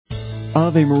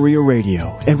Ave Maria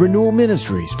Radio and Renewal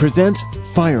Ministries presents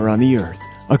Fire on the Earth,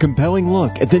 a compelling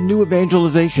look at the new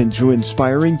evangelization through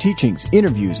inspiring teachings,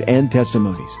 interviews, and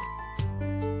testimonies.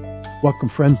 Welcome,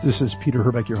 friends. This is Peter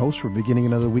Herbeck, your host. We're beginning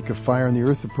another week of Fire on the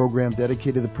Earth, a program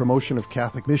dedicated to the promotion of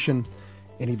Catholic mission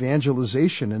and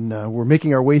evangelization. And we're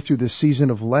making our way through this season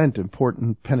of Lent,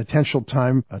 important penitential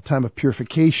time, a time of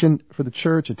purification for the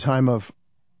church, a time of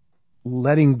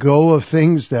letting go of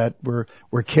things that we're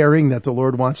carrying that the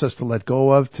Lord wants us to let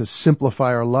go of, to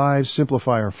simplify our lives,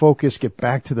 simplify our focus, get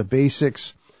back to the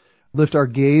basics, lift our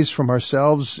gaze from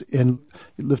ourselves and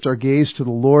lift our gaze to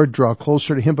the Lord, draw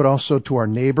closer to Him, but also to our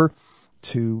neighbor,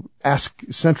 to ask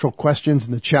central questions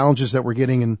and the challenges that we're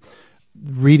getting in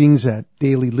readings at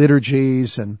daily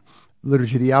liturgies and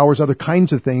liturgy of the hours, other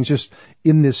kinds of things, just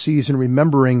in this season,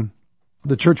 remembering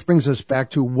the church brings us back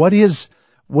to what is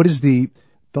the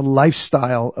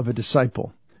lifestyle of a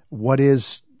disciple. What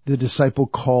is the disciple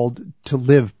called to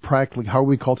live practically? How are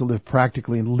we called to live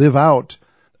practically and live out?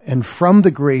 And from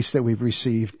the grace that we've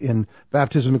received in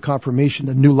baptism and confirmation,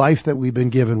 the new life that we've been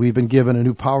given a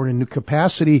new power and a new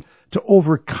capacity to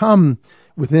overcome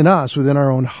within us, within our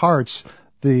own hearts,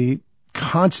 the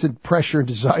constant pressure and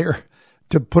desire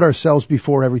to put ourselves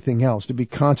before everything else, to be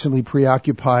constantly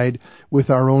preoccupied with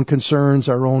our own concerns,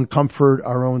 our own comfort,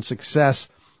 our own success,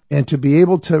 and to be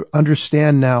able to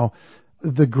understand now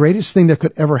the greatest thing that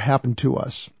could ever happen to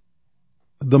us,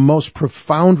 the most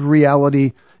profound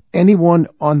reality anyone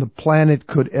on the planet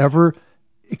could ever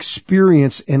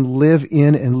experience and live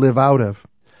in and live out of,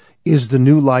 is the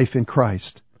new life in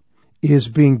Christ, is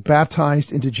being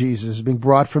baptized into Jesus, being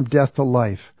brought from death to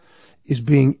life, is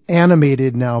being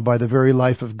animated now by the very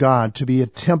life of God, to be a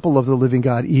temple of the living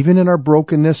God, even in our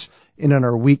brokenness and in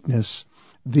our weakness.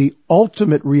 The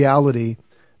ultimate reality,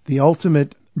 the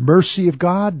ultimate mercy of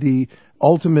God, the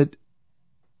ultimate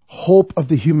hope of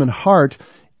the human heart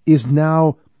is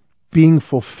now being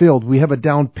fulfilled. We have a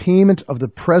down payment of the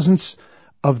presence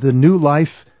of the new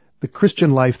life, the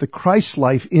Christian life, the Christ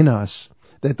life in us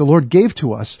that the Lord gave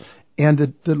to us. And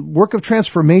the work of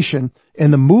transformation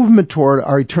and the movement toward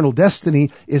our eternal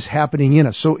destiny is happening in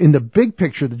us. So in the big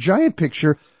picture, the giant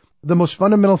picture, the most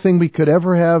fundamental thing we could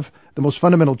ever have, the most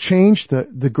fundamental change,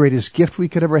 the greatest gift we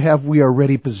could ever have, we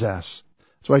already possess.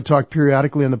 So I talk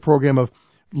periodically on the program of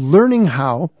learning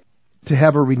how to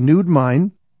have a renewed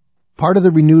mind. Part of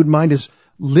the renewed mind is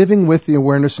living with the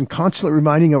awareness and constantly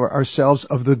reminding ourselves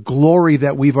of the glory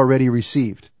that we've already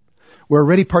received. We're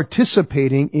already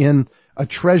participating in a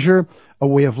treasure, a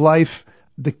way of life,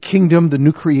 the kingdom, the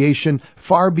new creation,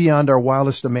 far beyond our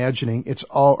wildest imagining. It's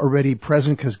all already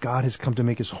present because God has come to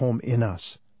make His home in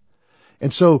us.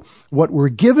 And so what we're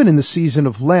given in the season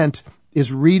of Lent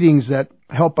is readings that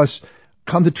help us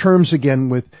come to terms again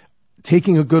with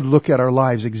taking a good look at our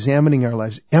lives, examining our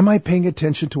lives. Am I paying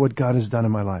attention to what God has done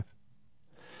in my life?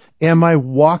 Am I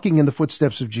walking in the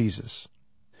footsteps of Jesus?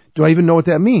 Do I even know what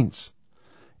that means?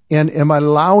 And am I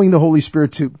allowing the Holy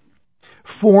Spirit to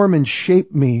form and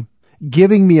shape me,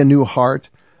 giving me a new heart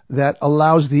that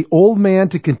allows the old man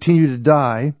to continue to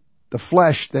die, the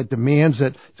flesh that demands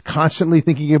that it's constantly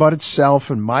thinking about itself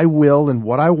and my will and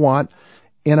what I want?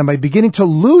 And am I beginning to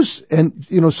lose and,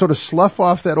 sort of slough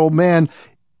off that old man?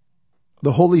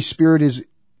 The Holy Spirit is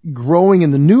growing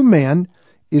and the new man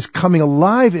is coming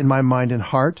alive in my mind and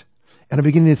heart. And I'm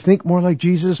beginning to think more like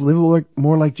Jesus, live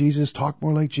more like Jesus, talk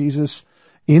more like Jesus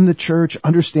in the church,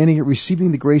 understanding it,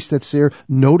 receiving the grace that's there,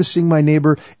 noticing my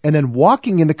neighbor, and then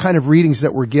walking in the kind of readings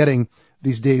that we're getting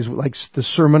these days, like the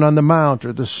Sermon on the Mount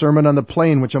or the Sermon on the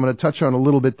Plain, which I'm going to touch on a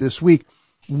little bit this week.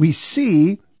 We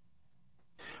see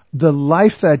the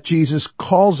life that Jesus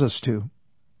calls us to.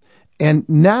 And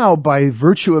now, by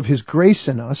virtue of His grace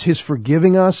in us, His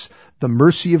forgiving us, the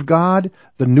mercy of God,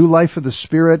 the new life of the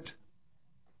Spirit,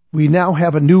 we now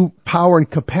have a new power and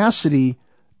capacity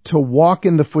to walk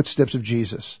in the footsteps of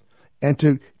Jesus and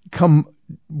to come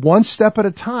one step at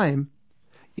a time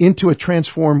into a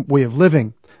transformed way of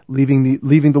living,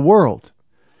 leaving the world.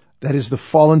 That is the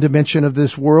fallen dimension of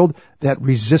this world that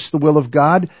resists the will of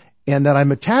God and that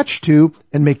I'm attached to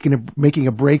and making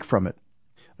a break from it.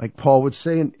 Like Paul would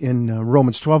say in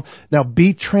Romans 12, now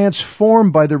be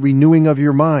transformed by the renewing of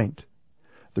your mind.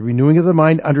 The renewing of the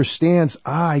mind understands,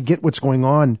 I get what's going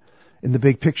on in the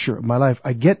big picture of my life.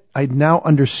 I now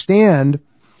understand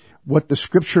what the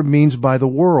Scripture means by the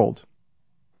world.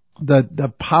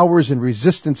 The powers and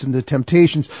resistance and the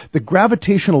temptations, the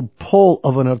gravitational pull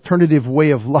of an alternative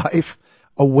way of life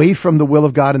away from the will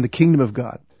of God and the kingdom of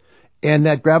God. And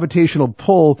that gravitational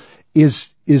pull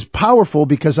is powerful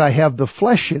because I have the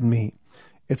flesh in me.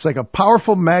 It's like a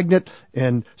powerful magnet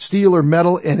and steel or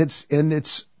metal, and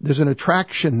there's an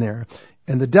attraction there.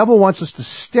 And the devil wants us to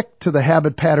stick to the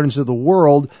habit patterns of the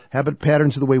world, habit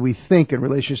patterns of the way we think in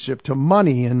relationship to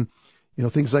money and,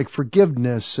 things like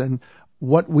forgiveness and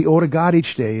what we owe to God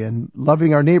each day and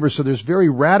loving our neighbors. So there's very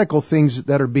radical things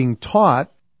that are being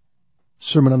taught,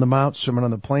 Sermon on the Mount, Sermon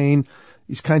on the Plain,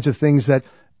 these kinds of things that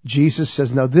Jesus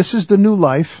says, now this is the new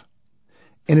life,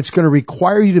 and it's going to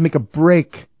require you to make a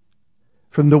break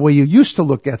from the way you used to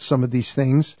look at some of these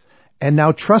things. And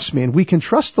now trust me, and we can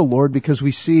trust the Lord because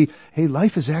we see, hey,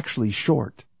 life is actually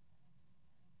short.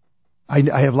 I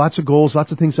have lots of goals,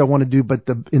 lots of things I want to do, but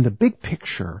in the big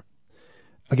picture,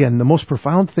 again, the most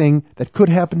profound thing that could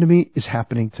happen to me is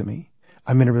happening to me.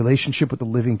 I'm in a relationship with the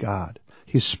living God.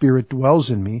 His Spirit dwells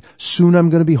in me. Soon I'm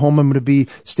going to be home. I'm going to be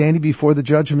standing before the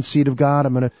judgment seat of God.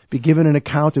 I'm going to be given an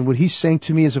account. And what He's saying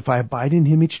to me is if I abide in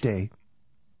Him each day,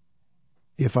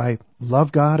 if I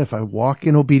love God, if I walk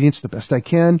in obedience the best I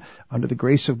can, under the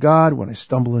grace of God, when I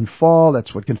stumble and fall,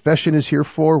 that's what confession is here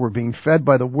for. We're being fed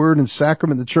by the Word and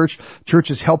Sacrament. The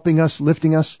church is helping us,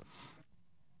 lifting us.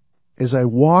 As I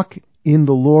walk in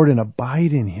the Lord and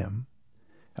abide in Him,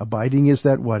 abiding is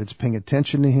that what? It's paying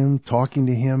attention to Him, talking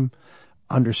to Him,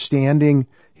 understanding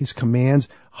His commands,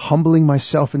 humbling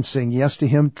myself and saying yes to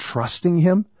Him, trusting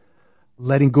Him,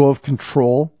 letting go of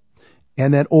control.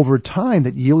 And that over time,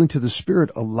 that yielding to the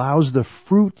Spirit allows the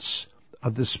fruits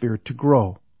of the Spirit to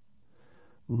grow.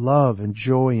 Love and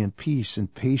joy and peace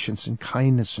and patience and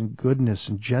kindness and goodness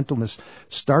and gentleness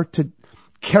start to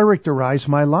characterize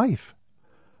my life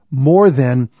more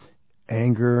than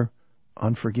anger,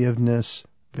 unforgiveness,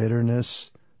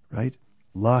 bitterness, right?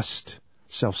 Lust,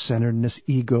 self-centeredness,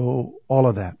 ego, all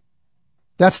of that.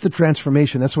 That's the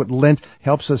transformation. That's what Lent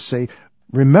helps us say.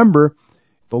 Remember,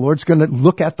 the Lord's going to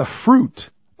look at the fruit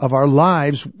of our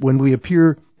lives when we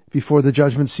appear before the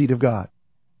judgment seat of God.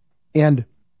 And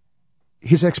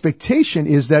His expectation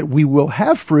is that we will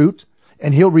have fruit,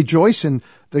 and He'll rejoice in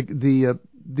the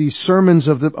sermons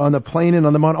on the plain and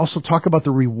on the mount also talk about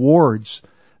the rewards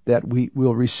that we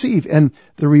will receive. And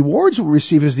the rewards we'll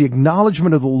receive is the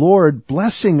acknowledgement of the Lord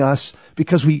blessing us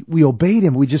because we obeyed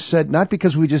Him. We just said, not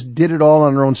because we just did it all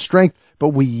on our own strength, but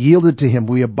we yielded to Him.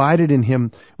 We abided in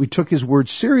Him. We took His word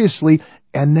seriously.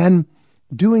 And then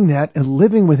doing that and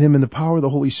living with Him in the power of the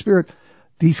Holy Spirit,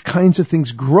 these kinds of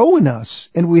things grow in us.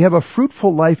 And we have a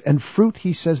fruitful life, and fruit,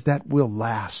 He says, that will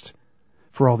last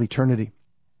for all eternity.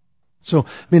 So,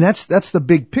 that's the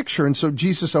big picture. And so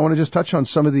Jesus, I want to just touch on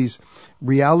some of these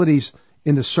realities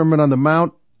in the Sermon on the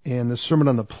Mount and the Sermon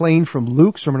on the Plain from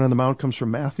Luke. Sermon on the Mount comes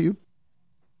from Matthew.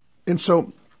 And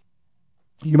so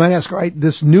you might ask, all right,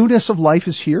 this newness of life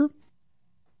is here.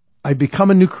 I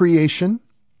become a new creation.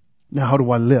 Now how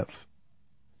do I live?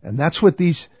 And that's what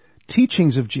these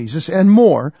teachings of Jesus and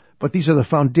more, but these are the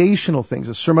foundational things,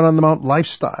 a Sermon on the Mount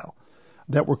lifestyle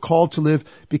that we're called to live,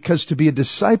 because to be a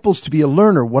disciple is to be a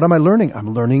learner. What am I learning?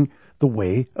 I'm learning the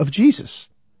way of Jesus,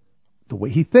 the way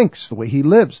He thinks, the way He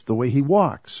lives, the way He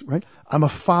walks, right? I'm a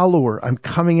follower. I'm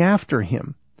coming after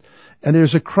Him. And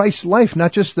there's a Christ life,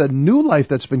 not just the new life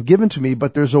that's been given to me,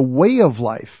 but there's a way of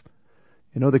life.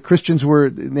 The Christians were,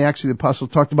 in the Acts of the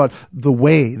Apostles, talked about the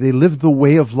way. They lived the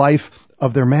way of life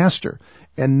of their Master.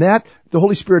 And that, the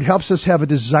Holy Spirit helps us have a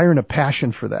desire and a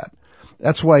passion for that.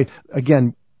 That's why,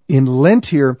 again, in Lent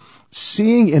here,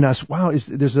 seeing in us,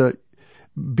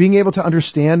 being able to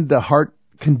understand the heart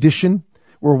condition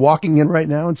we're walking in right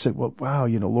now and say, well, wow,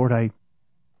 Lord, I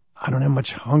don't have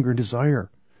much hunger and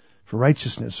desire for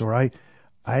righteousness, or I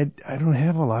don't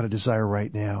have a lot of desire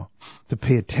right now to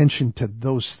pay attention to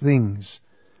those things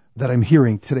that I'm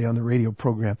hearing today on the radio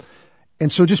program.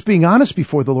 And so just being honest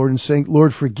before the Lord and saying,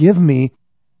 Lord, forgive me.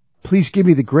 Please give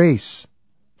me the grace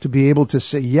to be able to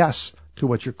say yes to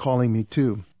what you're calling me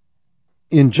to.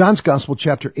 In John's Gospel,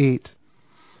 chapter 8,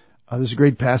 there's a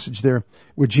great passage there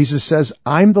where Jesus says,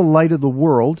 I'm the light of the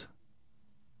world.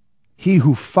 He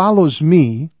who follows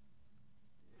me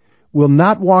will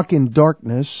not walk in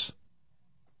darkness,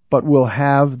 but will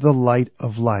have the light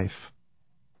of life.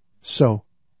 So,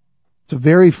 it's a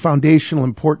very foundational,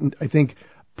 important, I think,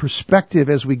 perspective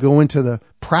as we go into the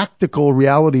practical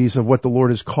realities of what the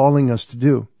Lord is calling us to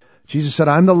do. Jesus said,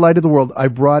 I'm the light of the world. I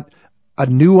brought a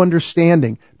new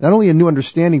understanding, not only a new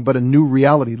understanding, but a new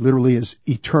reality, literally is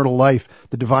eternal life,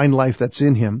 the divine life that's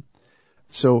in Him.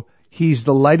 So He's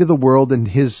the light of the world, and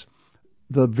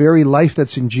the very life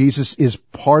that's in Jesus is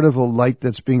part of the light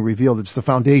that's being revealed. It's the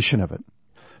foundation of it.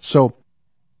 So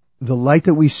the light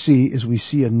that we see is we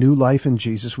see a new life in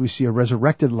Jesus. We see a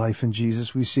resurrected life in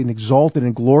Jesus. We see an exalted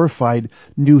and glorified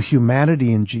new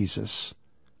humanity in Jesus.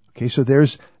 Okay, so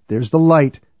there's the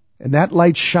light, And that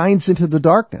light shines into the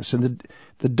darkness. And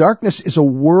the darkness is a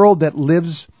world that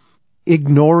lives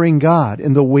ignoring God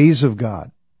and the ways of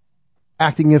God,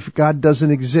 acting if God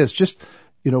doesn't exist, just,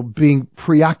 being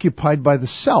preoccupied by the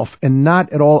self and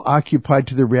not at all occupied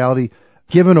to the reality,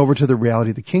 given over to the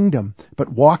reality of the kingdom, but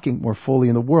walking more fully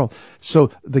in the world.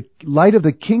 So the light of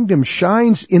the kingdom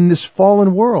shines in this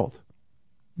fallen world.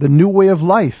 The new way of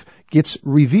life gets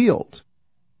revealed.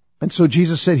 And so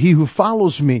Jesus said, he who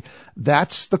follows me,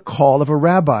 that's the call of a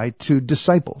rabbi to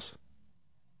disciples.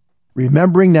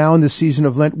 Remembering now in the season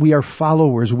of Lent, we are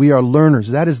followers, we are learners.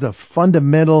 That is the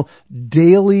fundamental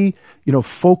daily,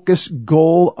 focus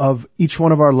goal of each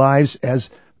one of our lives as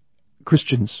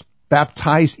Christians,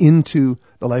 baptized into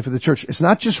the life of the church. It's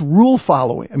not just rule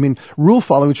following,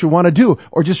 which we want to do,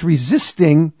 or just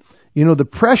resisting, the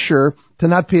pressure to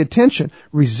not pay attention.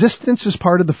 Resistance is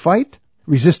part of the fight,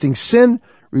 resisting sin,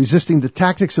 resisting the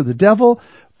tactics of the devil.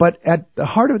 But at the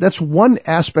heart of it, that's one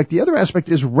aspect. The other aspect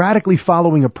is radically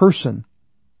following a person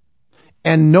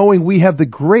and knowing we have the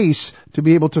grace to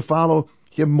be able to follow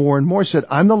him more and more. He said,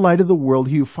 I'm the light of the world.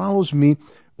 He who follows me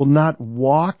will not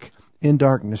walk in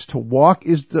darkness. To walk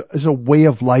is a way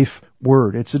of life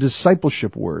word. It's a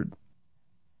discipleship word.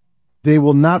 They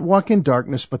will not walk in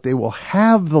darkness, but they will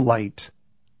have the light.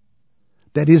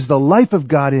 That is the life of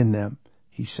God in them,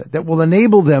 he said, that will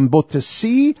enable them both to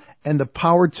see and the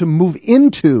power to move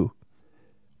into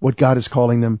what God is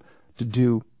calling them to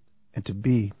do and to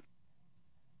be.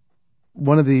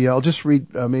 I'll just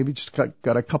read,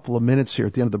 got a couple of minutes here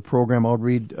at the end of the program. I'll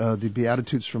read the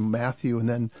Beatitudes from Matthew and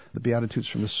then the Beatitudes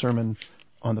from the Sermon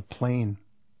on the Plain.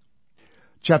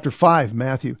 Chapter 5,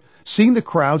 Matthew. Seeing the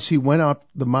crowds, he went up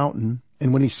the mountain,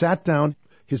 and when he sat down,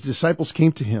 his disciples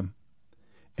came to him.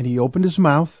 And he opened his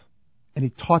mouth, and he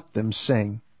taught them,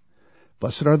 saying,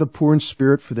 Blessed are the poor in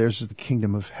spirit, for theirs is the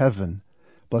kingdom of heaven.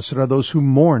 Blessed are those who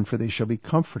mourn, for they shall be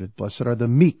comforted. Blessed are the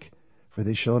meek, for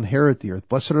they shall inherit the earth.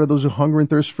 Blessed are those who hunger and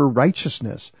thirst for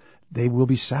righteousness. They will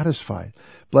be satisfied.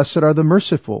 Blessed are the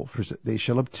merciful, for they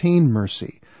shall obtain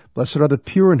mercy. Blessed are the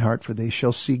pure in heart, for they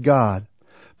shall see God.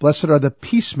 Blessed are the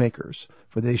peacemakers,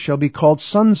 for they shall be called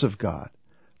sons of God.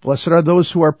 Blessed are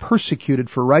those who are persecuted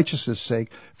for righteousness'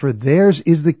 sake, for theirs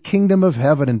is the kingdom of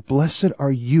heaven. And blessed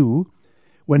are you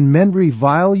when men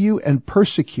revile you and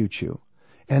persecute you,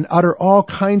 and utter all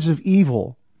kinds of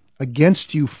evil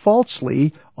against you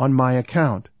falsely on my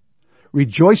account.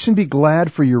 Rejoice and be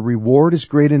glad, for your reward is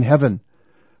great in heaven.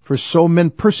 For so men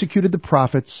persecuted the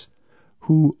prophets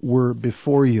who were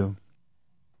before you.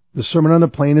 The Sermon on the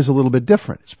Plain is a little bit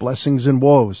different. It's blessings and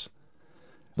woes.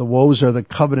 The woes are the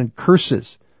covenant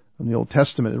curses from the Old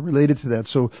Testament related to that.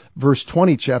 So verse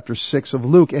 20, chapter 6 of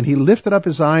Luke, and he lifted up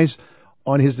his eyes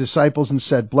on his disciples and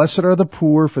said, Blessed are the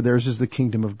poor, for theirs is the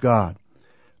kingdom of God.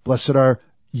 Blessed are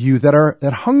you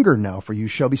that hunger now, for you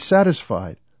shall be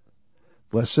satisfied.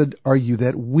 Blessed are you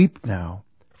that weep now,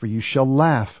 for you shall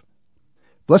laugh.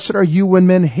 Blessed are you when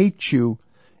men hate you,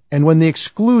 and when they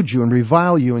exclude you and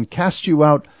revile you and cast you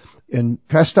out and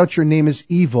cast out your name as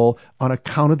evil on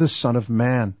account of the Son of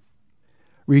Man.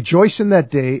 Rejoice in that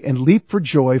day and leap for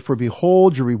joy, for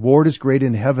behold, your reward is great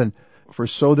in heaven, for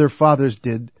so their fathers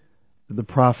did the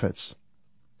prophets.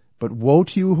 But woe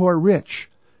to you who are rich,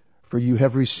 for you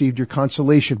have received your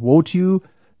consolation. Woe to you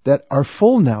that are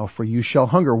full now, for you shall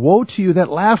hunger. Woe to you that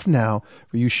laugh now,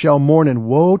 for you shall mourn. And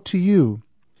woe to you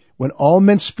when all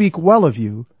men speak well of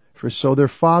you, for so their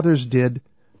fathers did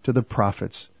to the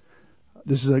prophets.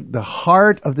 This is the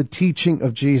heart of the teaching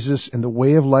of Jesus and the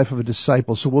way of life of a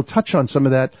disciple. So we'll touch on some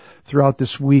of that throughout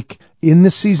this week in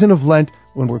the season of Lent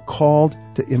when we're called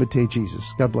to imitate Jesus.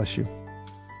 God bless you.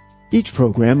 Each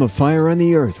program of Fire on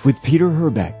the Earth with Peter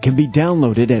Herbeck can be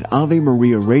downloaded at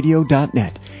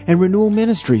AveMariaRadio.net and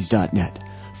RenewalMinistries.net.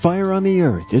 Fire on the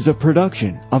Earth is a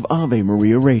production of Ave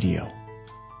Maria Radio.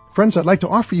 Friends, I'd like to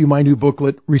offer you my new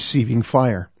booklet, Receiving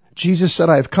Fire. Jesus said,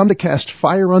 I have come to cast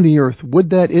fire on the earth.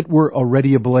 Would that it were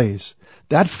already ablaze.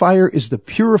 That fire is the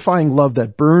purifying love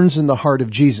that burns in the heart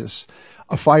of Jesus.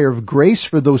 A fire of grace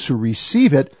for those who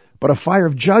receive it, but a fire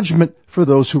of judgment for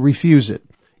those who refuse it.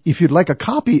 If you'd like a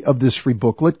copy of this free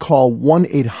booklet, call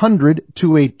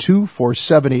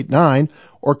 1-800-282-4789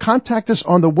 or contact us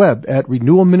on the web at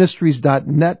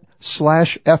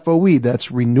renewalministries.net/FOE. That's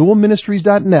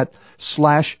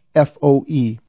renewalministries.net/FOE.